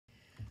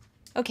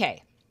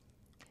Okay,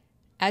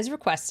 as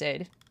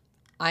requested,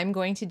 I'm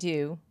going to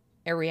do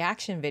a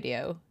reaction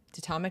video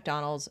to Tom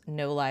MacDonald's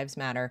No Lives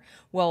Matter.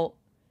 Well,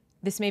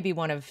 this may be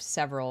one of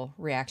several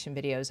reaction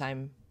videos.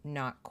 I'm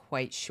not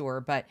quite sure,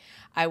 but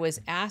I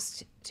was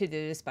asked to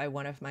do this by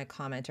one of my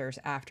commenters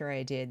after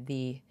I did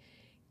the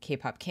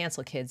K-pop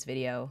Cancel Kids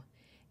video,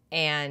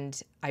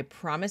 and I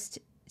promised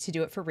to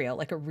do it for real,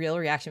 like a real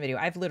reaction video.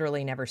 I've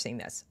literally never seen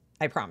this.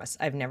 I promise.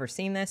 I've never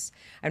seen this.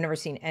 I've never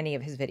seen any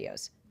of his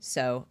videos.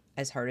 So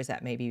as hard as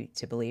that may be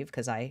to believe,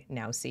 because I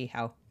now see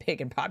how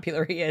big and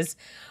popular he is,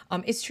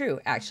 it's true.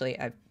 Actually,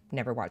 I've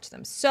never watched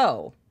them.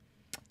 So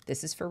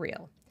this is for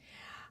real.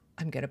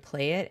 I'm going to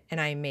play it, and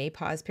I may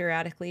pause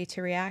periodically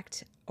to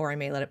react, or I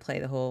may let it play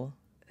the whole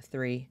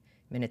 3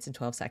 minutes and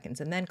 12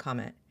 seconds and then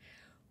comment.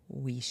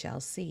 We shall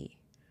see.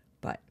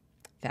 But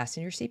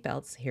fasten your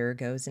seatbelts. Here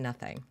goes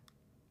nothing.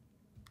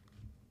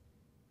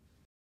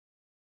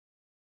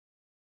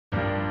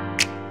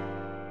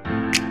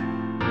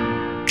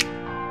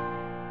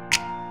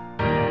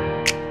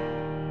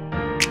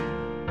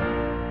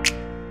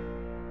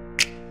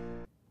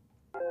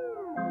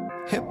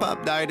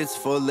 Hip-hop diet is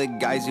full of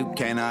guys who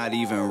cannot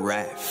even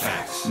rap.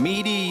 Facts.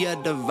 Media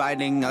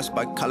dividing us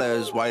by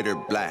colors, white or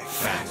black.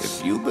 Facts.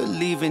 If you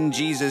believe in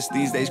Jesus,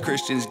 these days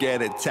Christians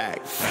get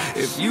attacked. Facts.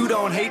 If you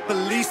don't hate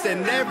police,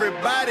 then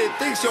everybody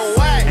thinks you're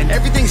whack. And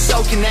everything's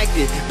so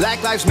connected.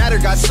 Black Lives Matter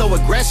got so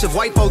aggressive.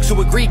 White folks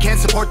who agree can't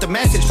support the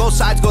message. Both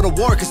sides go to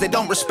war because they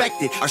don't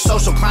respect it. Our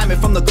social climate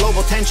from the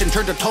global tension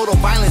turned to total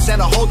violence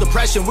and a whole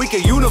depression. We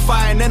could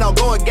unify and then I'll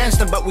go against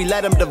them, but we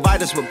let them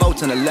divide us with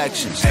votes and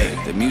elections.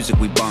 Hey, the music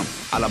we bump,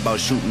 all about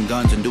shooting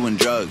guns and doing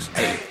drugs.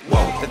 Hey,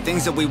 whoa. The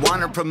things that we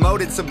want are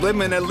promoted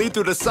subliminally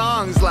through the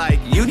songs, like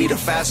you need a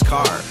fast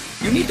car,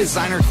 you need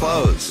designer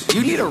clothes,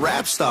 you need a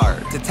rap star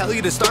to tell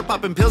you to start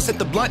popping pills, hit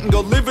the blunt and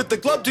go live at the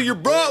club till you're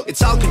broke.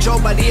 It's all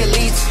controlled by the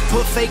elites,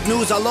 put fake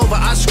news all over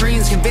our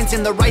screens,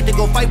 convincing the right to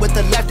go fight with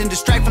the left and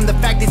distract from the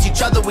fact it's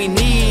each other we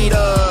need.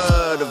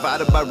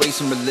 Divided by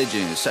race and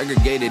religion,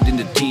 segregated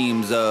into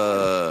teams.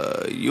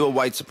 You a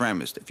white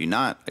supremacist. If you're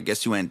not, I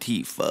guess you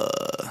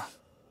Antifa.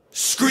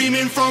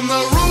 Screaming from the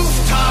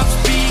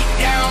rooftops, beat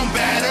down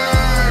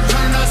better.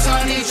 Turn us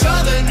on each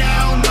other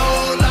now,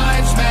 no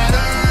lives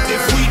matter.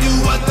 If we do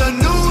what the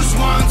news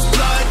wants,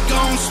 blood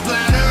gon'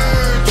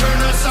 splatter.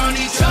 Turn us on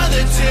each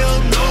other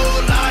till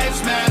no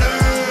lives matter.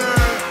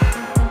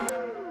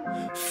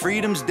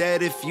 Freedom's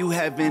dead. If you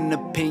have an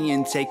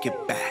opinion, take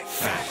it back.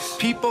 Facts.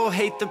 People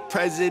hate the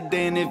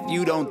president. If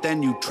you don't,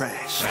 then you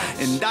trash.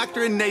 Facts.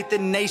 Indoctrinate the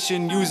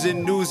nation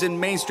using news and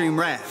mainstream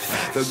rap.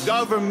 Facts. The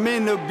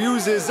government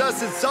abuses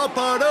us. It's all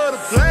part of the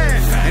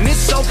plan. Facts. And it's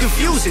so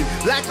confusing.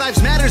 Black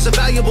Lives Matter is a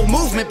valuable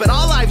movement, but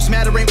all lives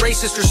matter ain't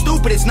racist or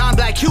stupid. It's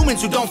non-black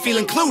humans who don't feel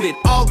included.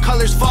 All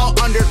colors fall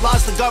under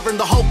laws to govern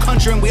the whole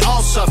country, and we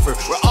all suffer.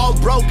 We're all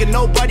broke and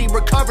nobody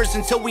recovers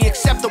until we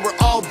accept that we're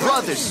all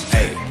brothers.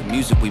 Hey, the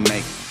music we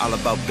make, all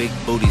about big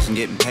booties and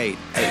getting paid.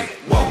 Hey,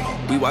 whoa.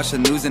 We watch the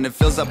news and it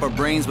fills up our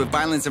brains with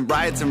violence and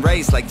riots and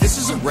race. Like this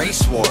is a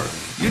race war.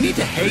 You need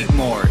to hate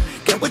more.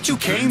 Get what you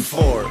came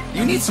for.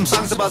 You need some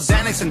songs about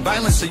Xanax and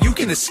violence so you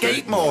can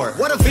escape more.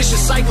 What a vicious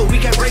cycle we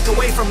can't break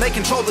away from. They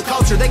control the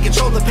culture, they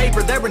control the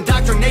paper, they're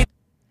indoctrinated.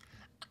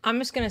 I'm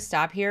just going to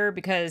stop here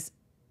because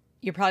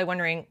you're probably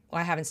wondering why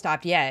I haven't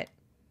stopped yet.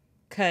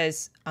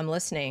 Because I'm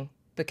listening,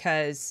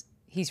 because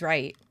he's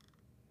right.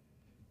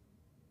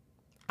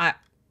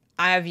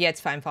 I have yet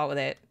to find fault with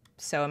it.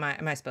 So am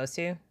I supposed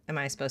to? Am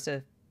I supposed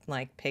to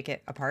like pick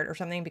it apart or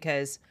something?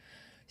 Because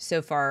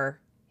so far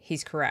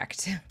he's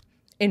correct,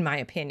 in my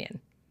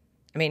opinion.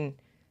 I mean,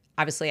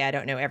 obviously I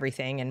don't know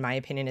everything and my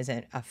opinion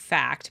isn't a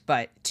fact,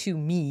 but to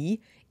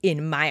me,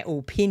 in my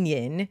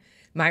opinion,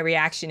 my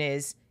reaction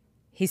is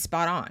he's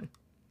spot on.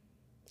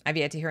 I've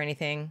yet to hear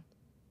anything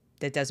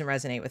that doesn't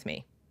resonate with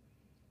me.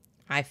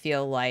 I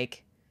feel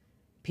like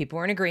people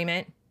were in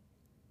agreement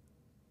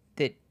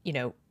that, you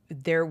know,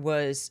 there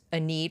was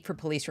a need for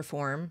police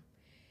reform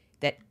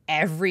that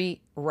every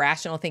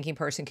rational thinking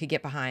person could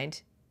get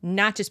behind,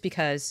 not just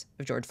because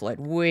of George Floyd,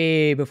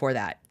 way before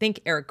that. Think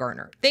Eric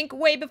Garner. Think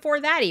way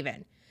before that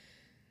even.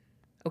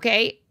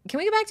 Okay, can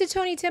we go back to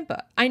Tony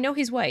Timpa? I know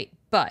he's white,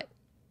 but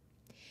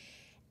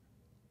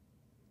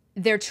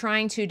they're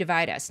trying to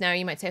divide us. Now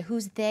you might say,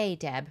 who's they,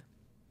 Deb?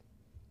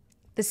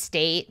 The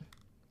state,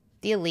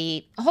 the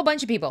elite, a whole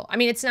bunch of people. I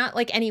mean, it's not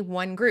like any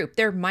one group.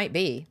 There might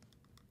be,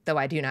 though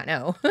I do not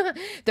know.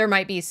 There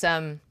might be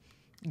some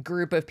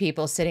group of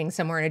people sitting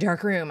somewhere in a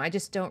dark room. I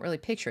just don't really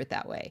picture it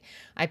that way.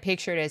 I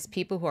picture it as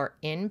people who are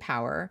in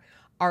power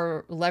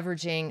are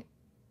leveraging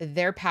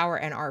their power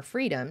and our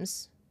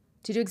freedoms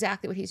to do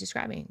exactly what he's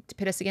describing, to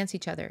pit us against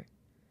each other.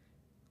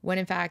 When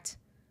in fact,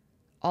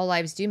 all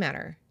lives do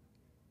matter.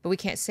 But we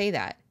can't say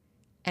that.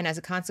 And as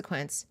a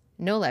consequence,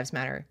 no lives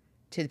matter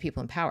to the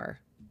people in power.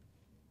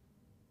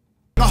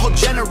 A whole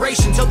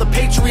generation till the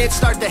patriots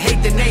start to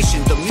hate the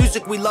nation. The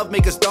music we love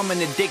make us dumb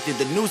and addicted.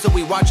 The news that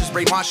we watch is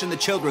brainwashing the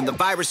children. The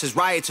viruses,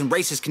 riots, and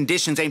racist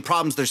conditions ain't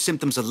problems, they're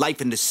symptoms of life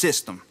in the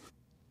system.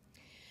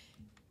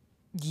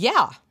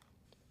 Yeah.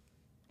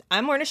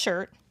 I'm wearing a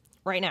shirt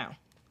right now.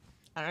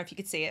 I don't know if you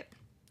could see it.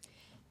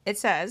 It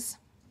says,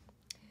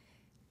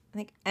 I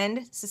think,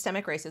 end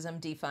systemic racism,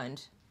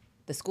 defund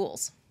the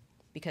schools.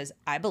 Because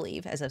I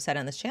believe, as I've said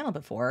on this channel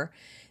before,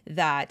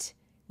 that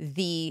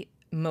the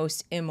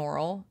most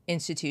immoral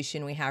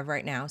institution we have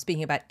right now,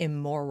 speaking about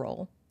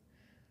immoral,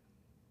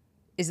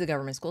 is the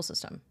government school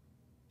system.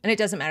 And it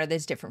doesn't matter that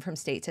it's different from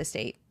state to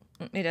state.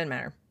 It doesn't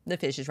matter. The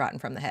fish is rotten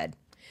from the head.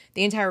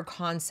 The entire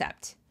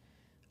concept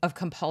of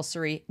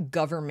compulsory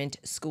government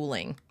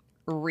schooling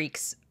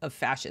reeks of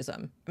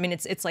fascism. I mean,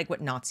 it's like what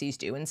Nazis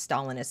do and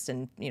Stalinists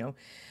and,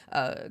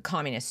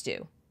 communists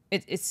do.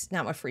 It's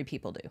not what free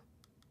people do.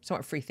 It's not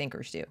what free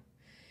thinkers do.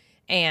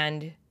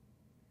 And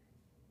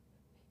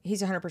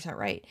he's 100%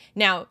 right.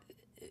 Now,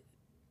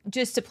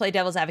 just to play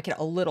devil's advocate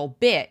a little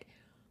bit,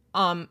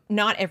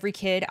 not every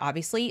kid,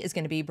 obviously, is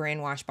going to be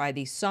brainwashed by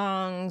these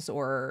songs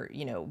or,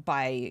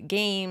 by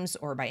games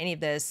or by any of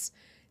this.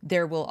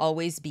 There will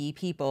always be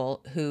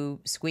people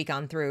who squeak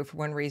on through for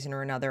one reason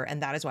or another,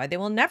 and that is why they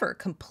will never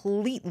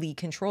completely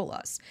control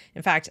us.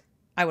 In fact,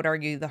 I would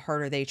argue the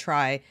harder they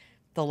try,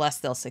 the less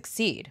they'll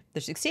succeed.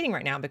 They're succeeding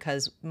right now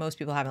because most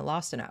people haven't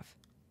lost enough.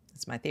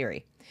 That's my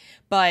theory.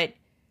 But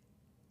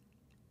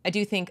I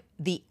do think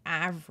the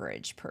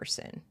average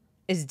person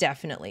is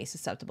definitely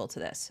susceptible to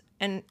this.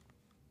 And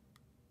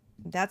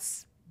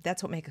that's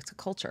what makes a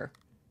culture,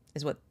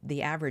 is what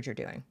the average are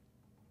doing.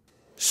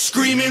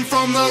 Screaming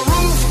from the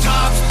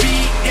rooftops,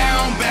 beat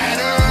down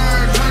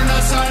better. Turn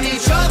us on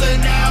each other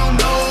now,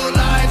 no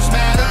lives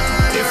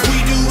matter. If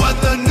we do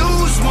what the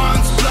news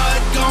wants,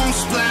 blood gon'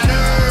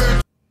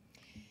 splatter.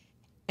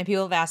 And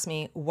people have asked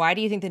me, why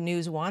do you think the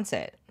news wants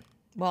it?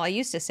 Well, I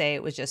used to say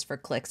it was just for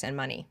clicks and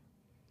money.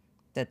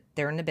 That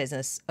they're in the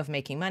business of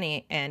making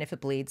money, and if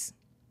it bleeds,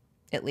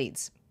 it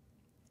leads.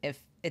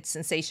 If it's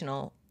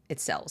sensational, it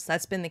sells.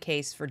 That's been the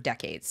case for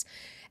decades.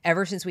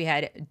 Ever since we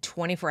had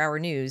 24-hour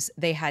news,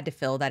 they had to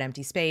fill that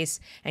empty space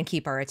and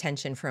keep our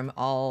attention from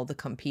all the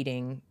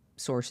competing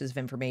sources of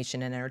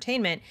information and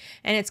entertainment.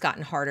 And it's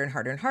gotten harder and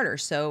harder and harder.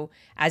 So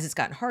as it's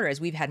gotten harder, as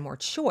we've had more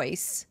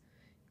choice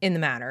in the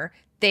matter,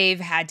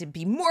 they've had to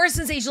be more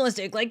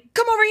sensationalistic. Like,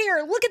 come over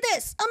here, look at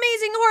this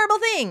amazing, horrible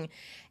thing.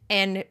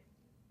 And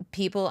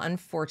people,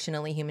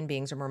 unfortunately, human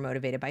beings are more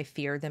motivated by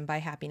fear than by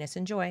happiness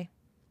and joy.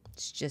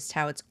 It's just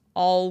how it's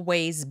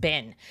always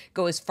been.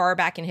 Go as far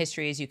back in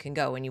history as you can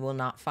go and you will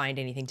not find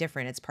anything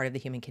different. It's part of the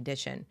human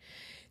condition.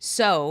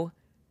 So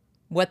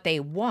what they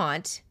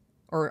want,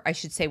 or I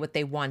should say what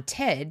they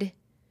wanted,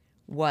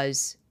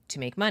 was to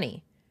make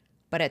money.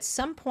 But at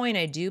some point,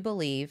 I do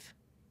believe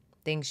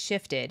things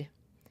shifted.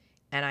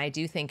 And I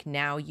do think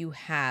now you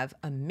have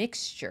a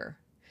mixture.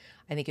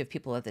 I think of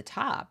people at the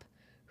top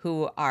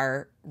who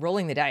are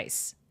rolling the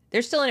dice.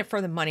 They're still in it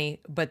for the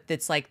money, but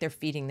it's like they're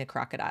feeding the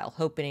crocodile,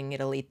 hoping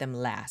it'll eat them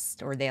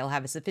last, or they'll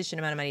have a sufficient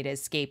amount of money to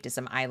escape to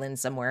some island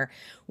somewhere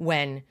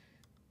when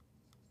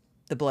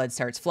the blood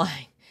starts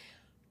flying.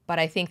 But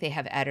I think they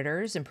have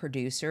editors and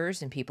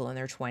producers and people in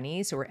their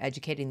 20s who are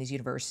educating these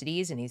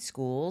universities and these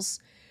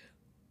schools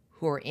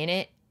who are in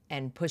it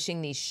and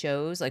pushing these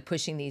shows, like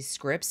pushing these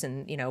scripts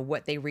and,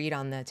 what they read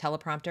on the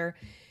teleprompter,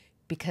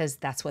 because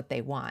that's what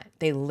they want.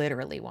 They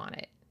literally want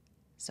it.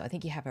 So I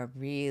think you have a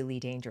really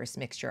dangerous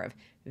mixture of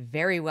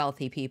very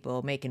wealthy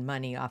people making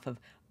money off of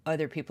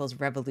other people's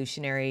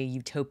revolutionary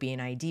utopian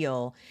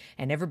ideal,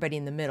 and everybody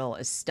in the middle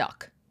is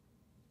stuck.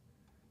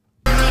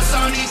 Us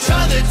on each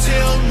other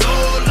till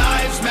no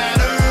lives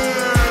matter.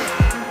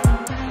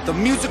 The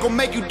music will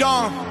make you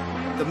dumb,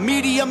 the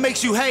media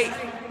makes you hate,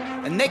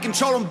 and they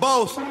control them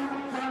both.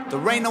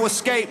 There ain't no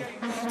escape.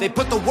 They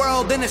put the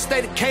world in a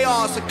state of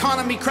chaos,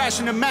 economy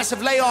crashing and massive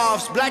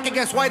layoffs. Black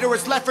against white, or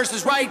it's left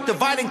versus right.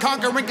 Divide and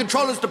conquer and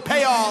control is the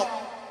payoff.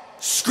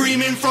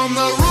 Screaming from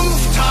the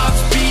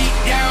rooftops, beat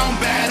down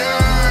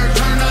better.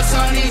 Turn us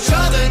on each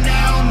other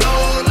now,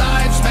 no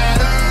lives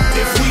matter.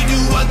 If we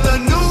do what the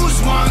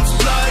news wants,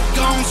 blood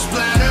gon'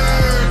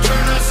 splatter.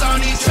 Turn us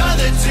on each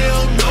other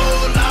till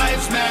no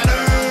lives matter.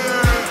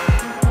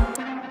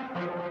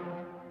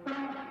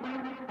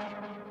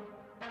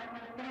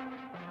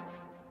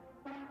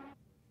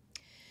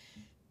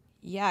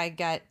 Yeah, I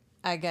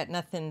got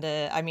nothing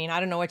to, I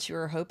don't know what you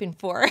were hoping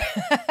for.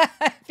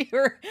 If you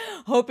were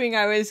hoping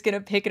I was going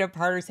to pick it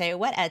apart or say,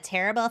 what a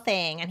terrible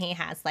thing. And he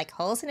has like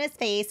holes in his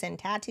face and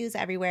tattoos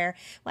everywhere.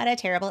 What a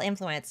terrible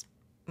influence.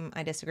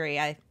 I disagree.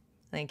 I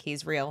think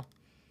he's real.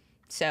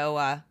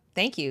 So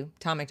thank you,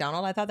 Tom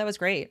MacDonald. I thought that was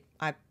great.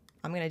 I'm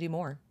going to do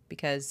more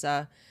because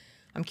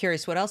I'm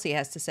curious what else he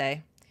has to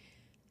say.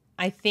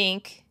 I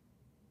think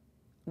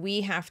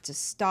we have to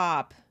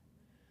stop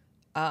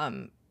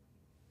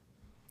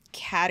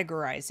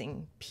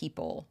categorizing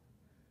people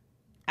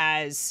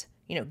as,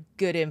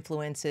 good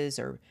influences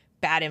or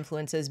bad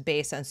influences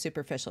based on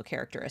superficial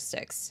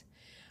characteristics.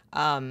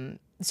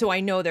 So I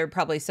know there are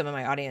probably some of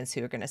my audience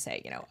who are going to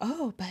say,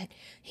 oh, but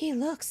he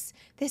looks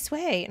this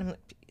way. And I'm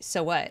like,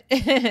 so what?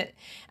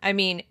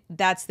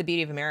 That's the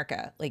beauty of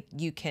America. Like,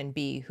 you can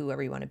be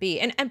whoever you want to be.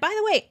 And by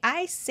the way,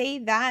 I say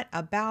that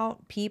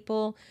about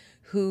people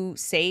who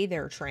say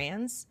they're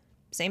trans.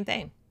 Same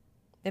thing.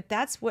 If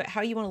that's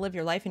how you want to live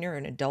your life and you're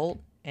an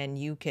adult and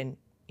you can,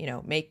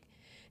 make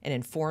an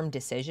informed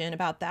decision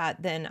about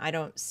that, then I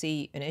don't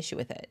see an issue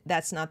with it.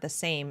 That's not the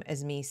same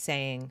as me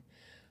saying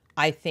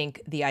I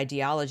think the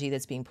ideology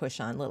that's being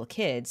pushed on little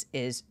kids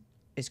is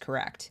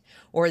correct,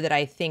 or that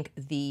I think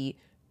the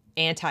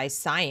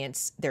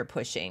anti-science they're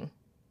pushing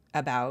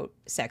about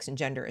sex and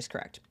gender is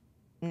correct.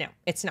 No,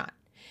 it's not.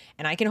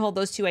 And I can hold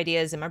those two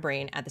ideas in my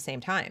brain at the same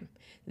time.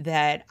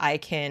 That I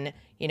can,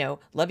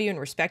 love you and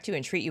respect you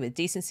and treat you with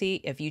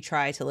decency if you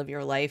try to live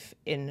your life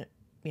in,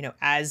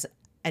 as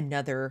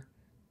another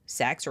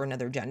sex or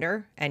another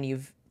gender, and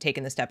you've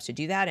taken the steps to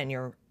do that, and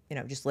you're,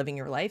 just living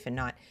your life and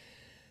not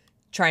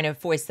trying to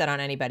foist that on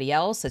anybody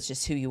else. That's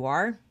just who you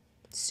are.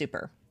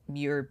 Super.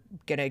 You're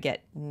going to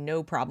get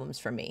no problems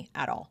from me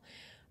at all.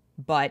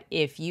 But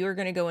if you're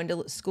going to go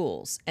into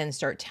schools and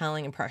start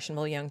telling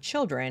impressionable young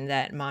children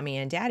that mommy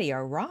and daddy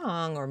are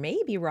wrong or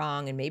maybe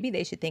wrong and maybe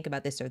they should think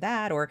about this or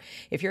that, or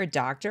if you're a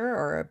doctor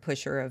or a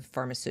pusher of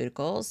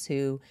pharmaceuticals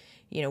who,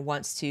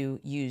 wants to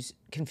use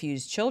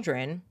confused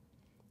children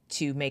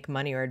to make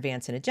money or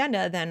advance an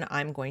agenda, then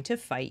I'm going to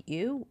fight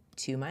you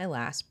to my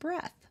last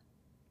breath.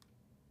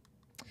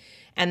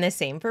 And the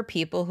same for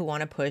people who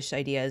want to push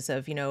ideas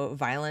of,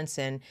 violence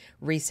and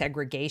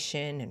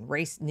resegregation and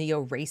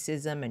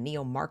neo-racism and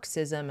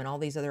neo-Marxism and all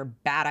these other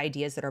bad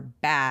ideas that are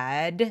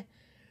bad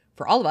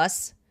for all of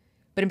us,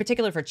 but in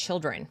particular for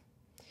children,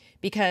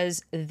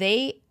 because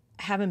they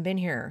haven't been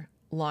here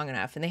long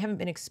enough and they haven't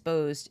been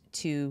exposed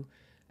to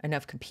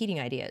enough competing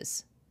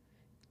ideas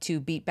to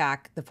beat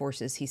back the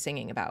forces he's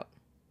singing about.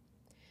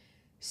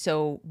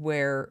 So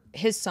where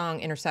his song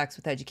intersects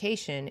with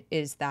education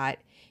is that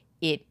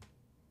it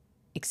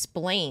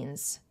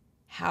explains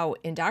how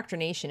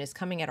indoctrination is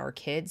coming at our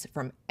kids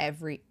from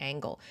every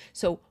angle.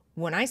 So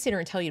when I sit here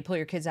and tell you to pull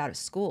your kids out of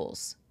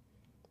schools,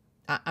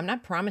 I'm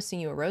not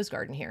promising you a rose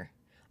garden here.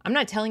 I'm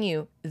not telling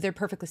you they're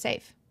perfectly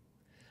safe.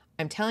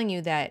 I'm telling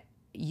you that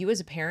you as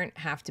a parent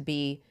have to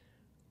be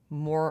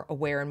more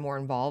aware and more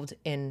involved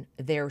in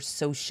their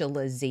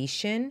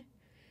socialization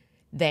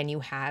than you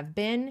have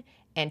been,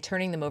 and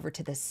turning them over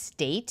to the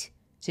state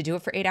to do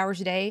it for 8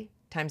 hours a day,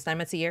 times 9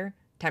 months a year,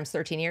 times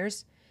 13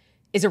 years,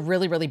 is a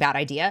really, really bad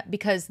idea,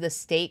 because the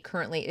state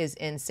currently is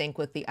in sync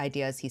with the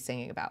ideas he's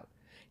singing about.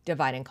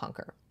 Divide and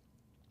conquer.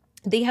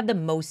 They have the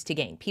most to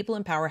gain. People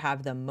in power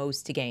have the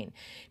most to gain.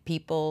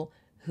 People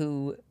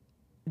who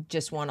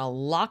just want to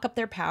lock up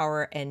their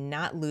power and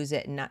not lose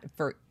it, not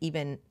for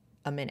even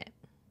a minute,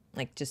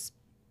 like just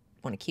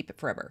want to keep it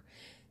forever.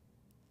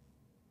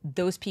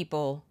 Those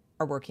people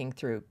are working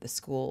through the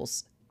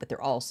schools, but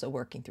they're also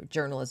working through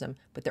journalism,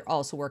 but they're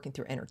also working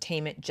through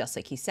entertainment, just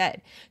like he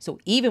said. So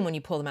even when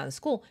you pull them out of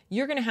school,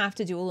 you're going to have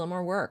to do a little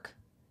more work.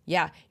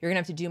 Yeah, you're going to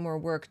have to do more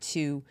work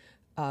to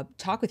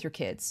talk with your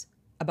kids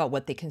about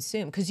what they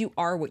consume, because you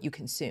are what you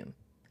consume.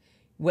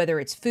 Whether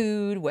it's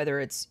food, whether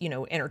it's,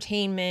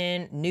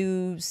 entertainment,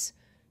 news,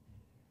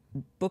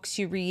 books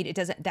you read,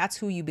 that's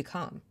who you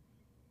become.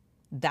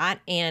 That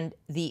and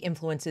the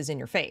influences in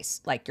your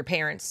face, like your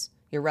parents,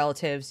 your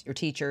relatives, your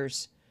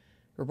teachers,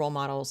 your role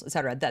models,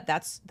 etc.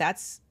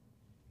 That's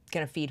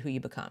going to feed who you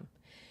become.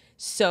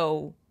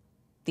 So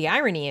the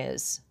irony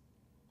is,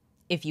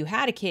 if you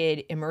had a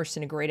kid immersed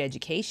in a great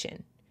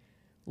education,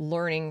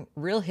 learning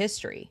real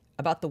history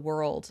about the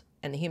world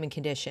and the human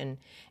condition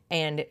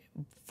and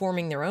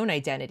forming their own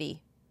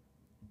identity,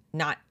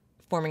 not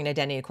forming an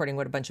identity according to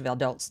what a bunch of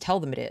adults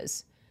tell them it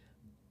is,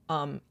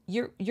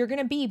 you're going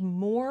to be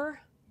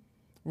more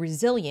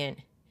resilient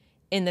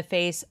in the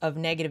face of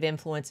negative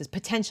influences,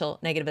 potential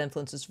negative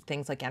influences for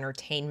things like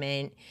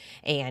entertainment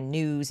and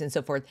news and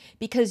so forth,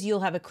 because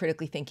you'll have a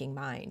critically thinking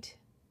mind.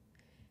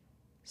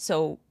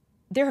 So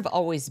there have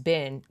always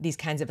been these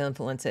kinds of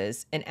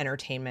influences in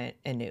entertainment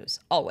and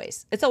news.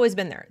 Always. It's always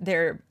been there.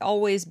 There have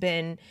always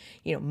been,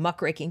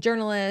 muckraking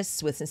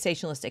journalists with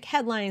sensationalistic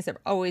headlines. There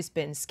have always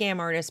been scam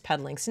artists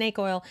peddling snake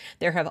oil.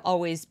 There have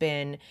always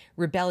been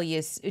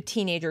rebellious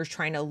teenagers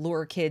trying to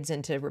lure kids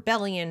into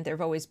rebellion. There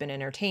have always been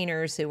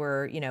entertainers who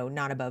were,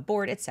 not above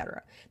board,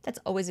 etc. That's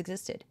always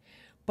existed.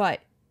 But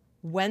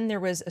when there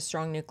was a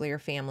strong nuclear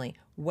family,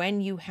 when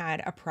you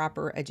had a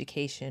proper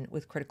education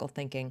with critical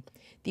thinking,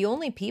 the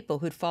only people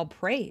who'd fall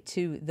prey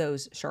to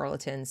those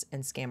charlatans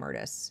and scam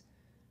artists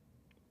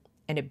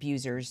and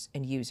abusers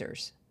and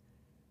users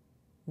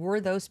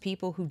were those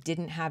people who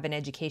didn't have an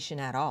education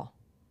at all.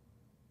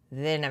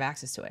 They didn't have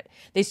access to it.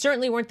 They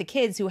certainly weren't the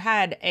kids who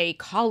had a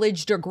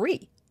college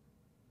degree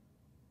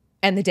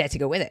and the debt to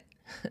go with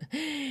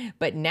it.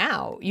 But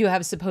now you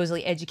have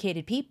supposedly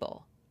educated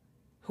people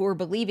who are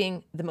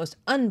believing the most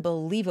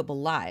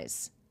unbelievable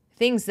lies,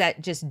 things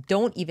that just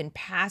don't even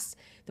pass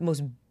the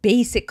most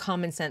basic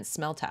common sense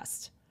smell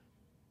test.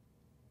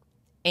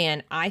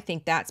 And I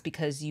think that's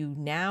because you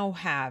now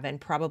have,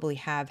 and probably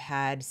have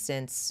had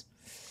since,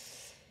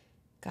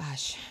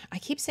 gosh, I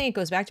keep saying it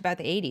goes back to about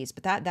the 80s,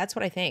 but that's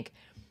what I think.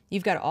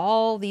 You've got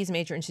all these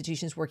major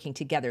institutions working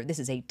together. This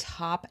is a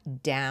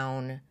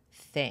top-down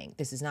thing.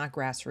 This is not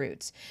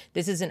grassroots.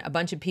 This isn't a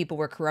bunch of people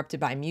were corrupted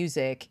by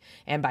music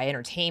and by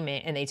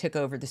entertainment and they took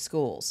over the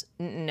schools.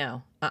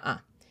 No,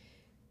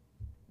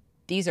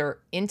 These are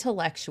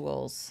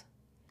intellectuals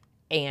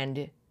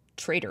and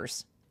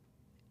traitors,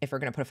 if we're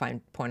going to put a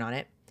fine point on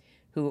it,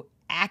 who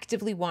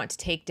actively want to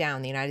take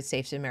down the United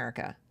States of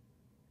America.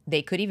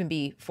 They could even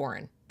be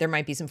foreign. There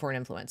might be some foreign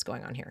influence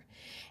going on here.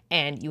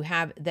 And you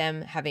have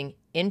them having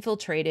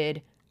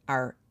infiltrated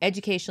our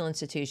educational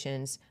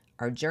institutions,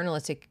 our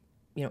journalistic,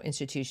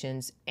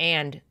 institutions,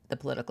 and the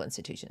political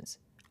institutions.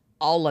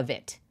 All of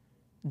it.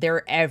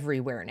 They're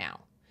everywhere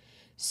now.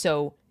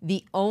 So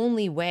the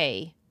only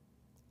way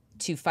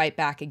to fight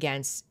back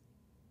against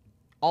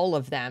all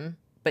of them,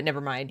 but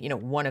never mind,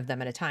 one of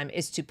them at a time,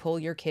 is to pull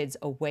your kids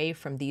away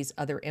from these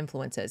other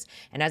influences.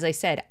 And as I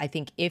said, I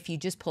think if you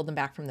just pulled them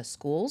back from the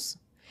schools,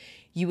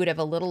 you would have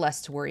a little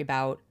less to worry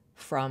about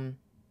from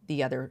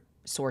the other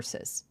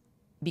sources,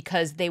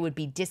 because they would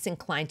be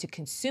disinclined to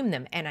consume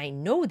them. And I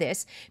know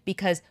this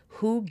because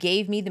who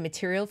gave me the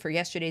material for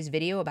yesterday's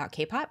video about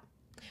K-pop?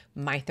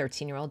 My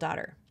 13-year-old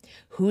daughter.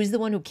 Who's the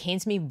one who came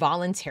to me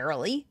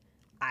voluntarily?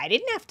 I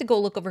didn't have to go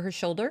look over her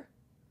shoulder.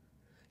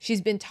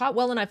 She's been taught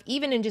well enough,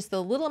 even in just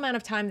the little amount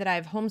of time that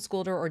I've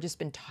homeschooled her or just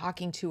been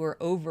talking to her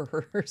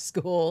over her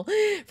school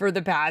for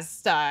the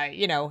past,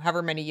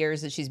 however many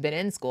years that she's been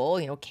in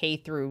school, K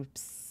through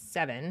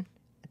 7,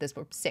 at this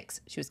point,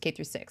 6. She was K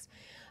through 6.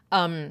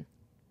 I've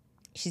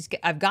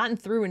gotten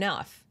through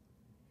enough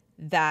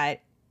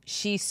that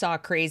she saw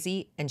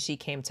crazy and she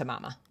came to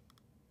mama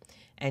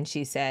and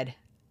she said,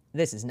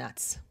 "This is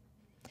nuts."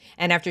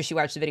 And after she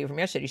watched the video from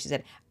yesterday, she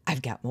said,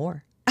 "I've got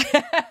more."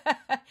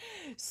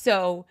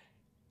 So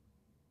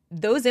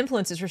those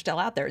influences are still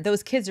out there.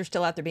 Those kids are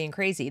still out there being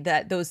crazy.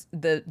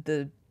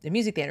 The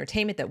music, the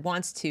entertainment that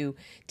wants to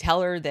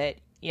tell her that,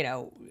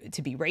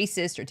 to be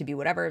racist or to be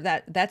whatever,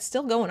 that's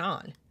still going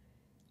on.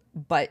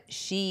 But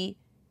she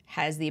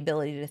has the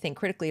ability to think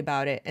critically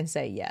about it and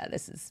say, yeah, I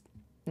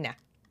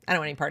don't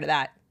want any part of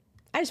that.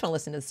 I just want to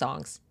listen to the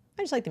songs.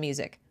 I just like the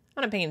music.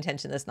 I'm not paying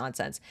attention to this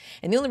nonsense.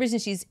 And the only reason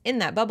she's in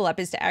that bubble up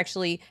is to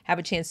actually have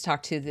a chance to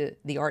talk to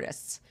the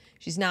artists.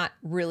 She's not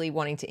really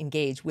wanting to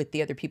engage with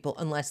the other people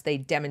unless they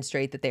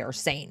demonstrate that they are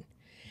sane.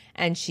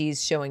 And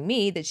she's showing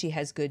me that she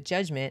has good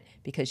judgment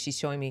because she's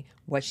showing me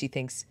what she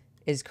thinks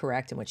is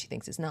correct and what she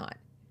thinks is not.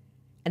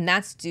 And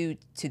that's due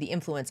to the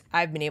influence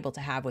I've been able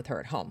to have with her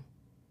at home.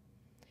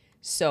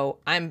 So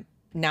I'm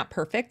not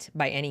perfect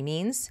by any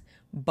means,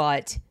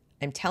 but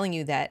I'm telling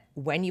you that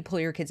when you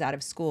pull your kids out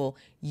of school,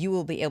 you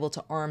will be able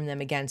to arm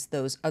them against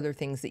those other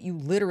things that you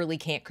literally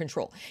can't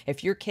control.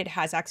 If your kid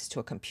has access to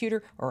a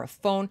computer or a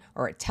phone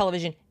or a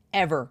television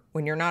ever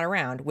when you're not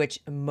around, which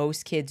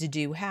most kids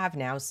do have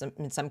now,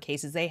 in some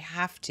cases they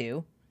have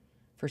to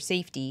for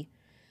safety,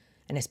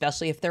 and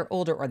especially if they're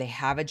older or they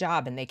have a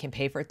job and they can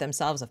pay for it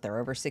themselves, if they're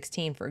over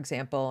 16, for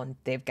example, and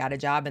they've got a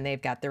job and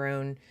they've got their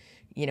own,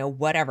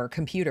 whatever,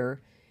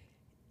 computer.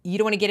 You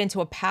don't want to get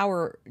into a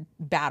power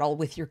battle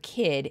with your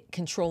kid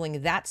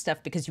controlling that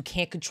stuff because you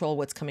can't control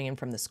what's coming in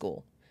from the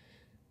school.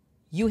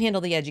 You handle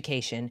the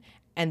education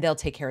and they'll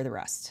take care of the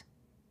rest.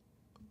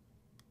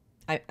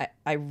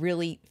 I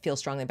really feel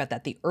strongly about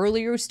that. The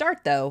earlier you start,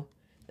 though,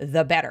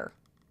 the better.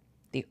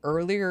 The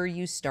earlier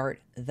you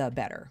start, the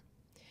better.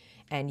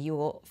 And you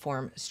will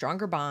form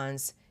stronger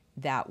bonds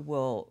that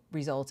will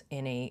result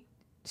in a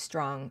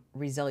strong,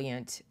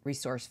 resilient,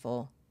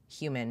 resourceful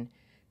human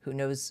who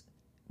knows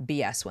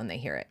BS when they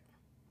hear it.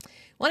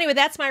 Well, anyway,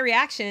 that's my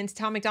reaction to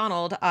Tom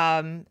MacDonald.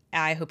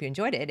 I hope you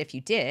enjoyed it. If you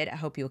did, I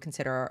hope you'll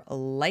consider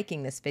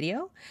liking this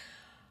video.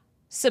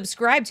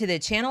 Subscribe to the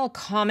channel,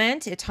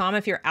 comment. Tom,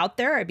 if you're out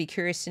there, I'd be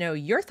curious to know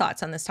your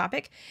thoughts on this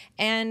topic.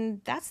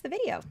 And that's the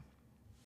video.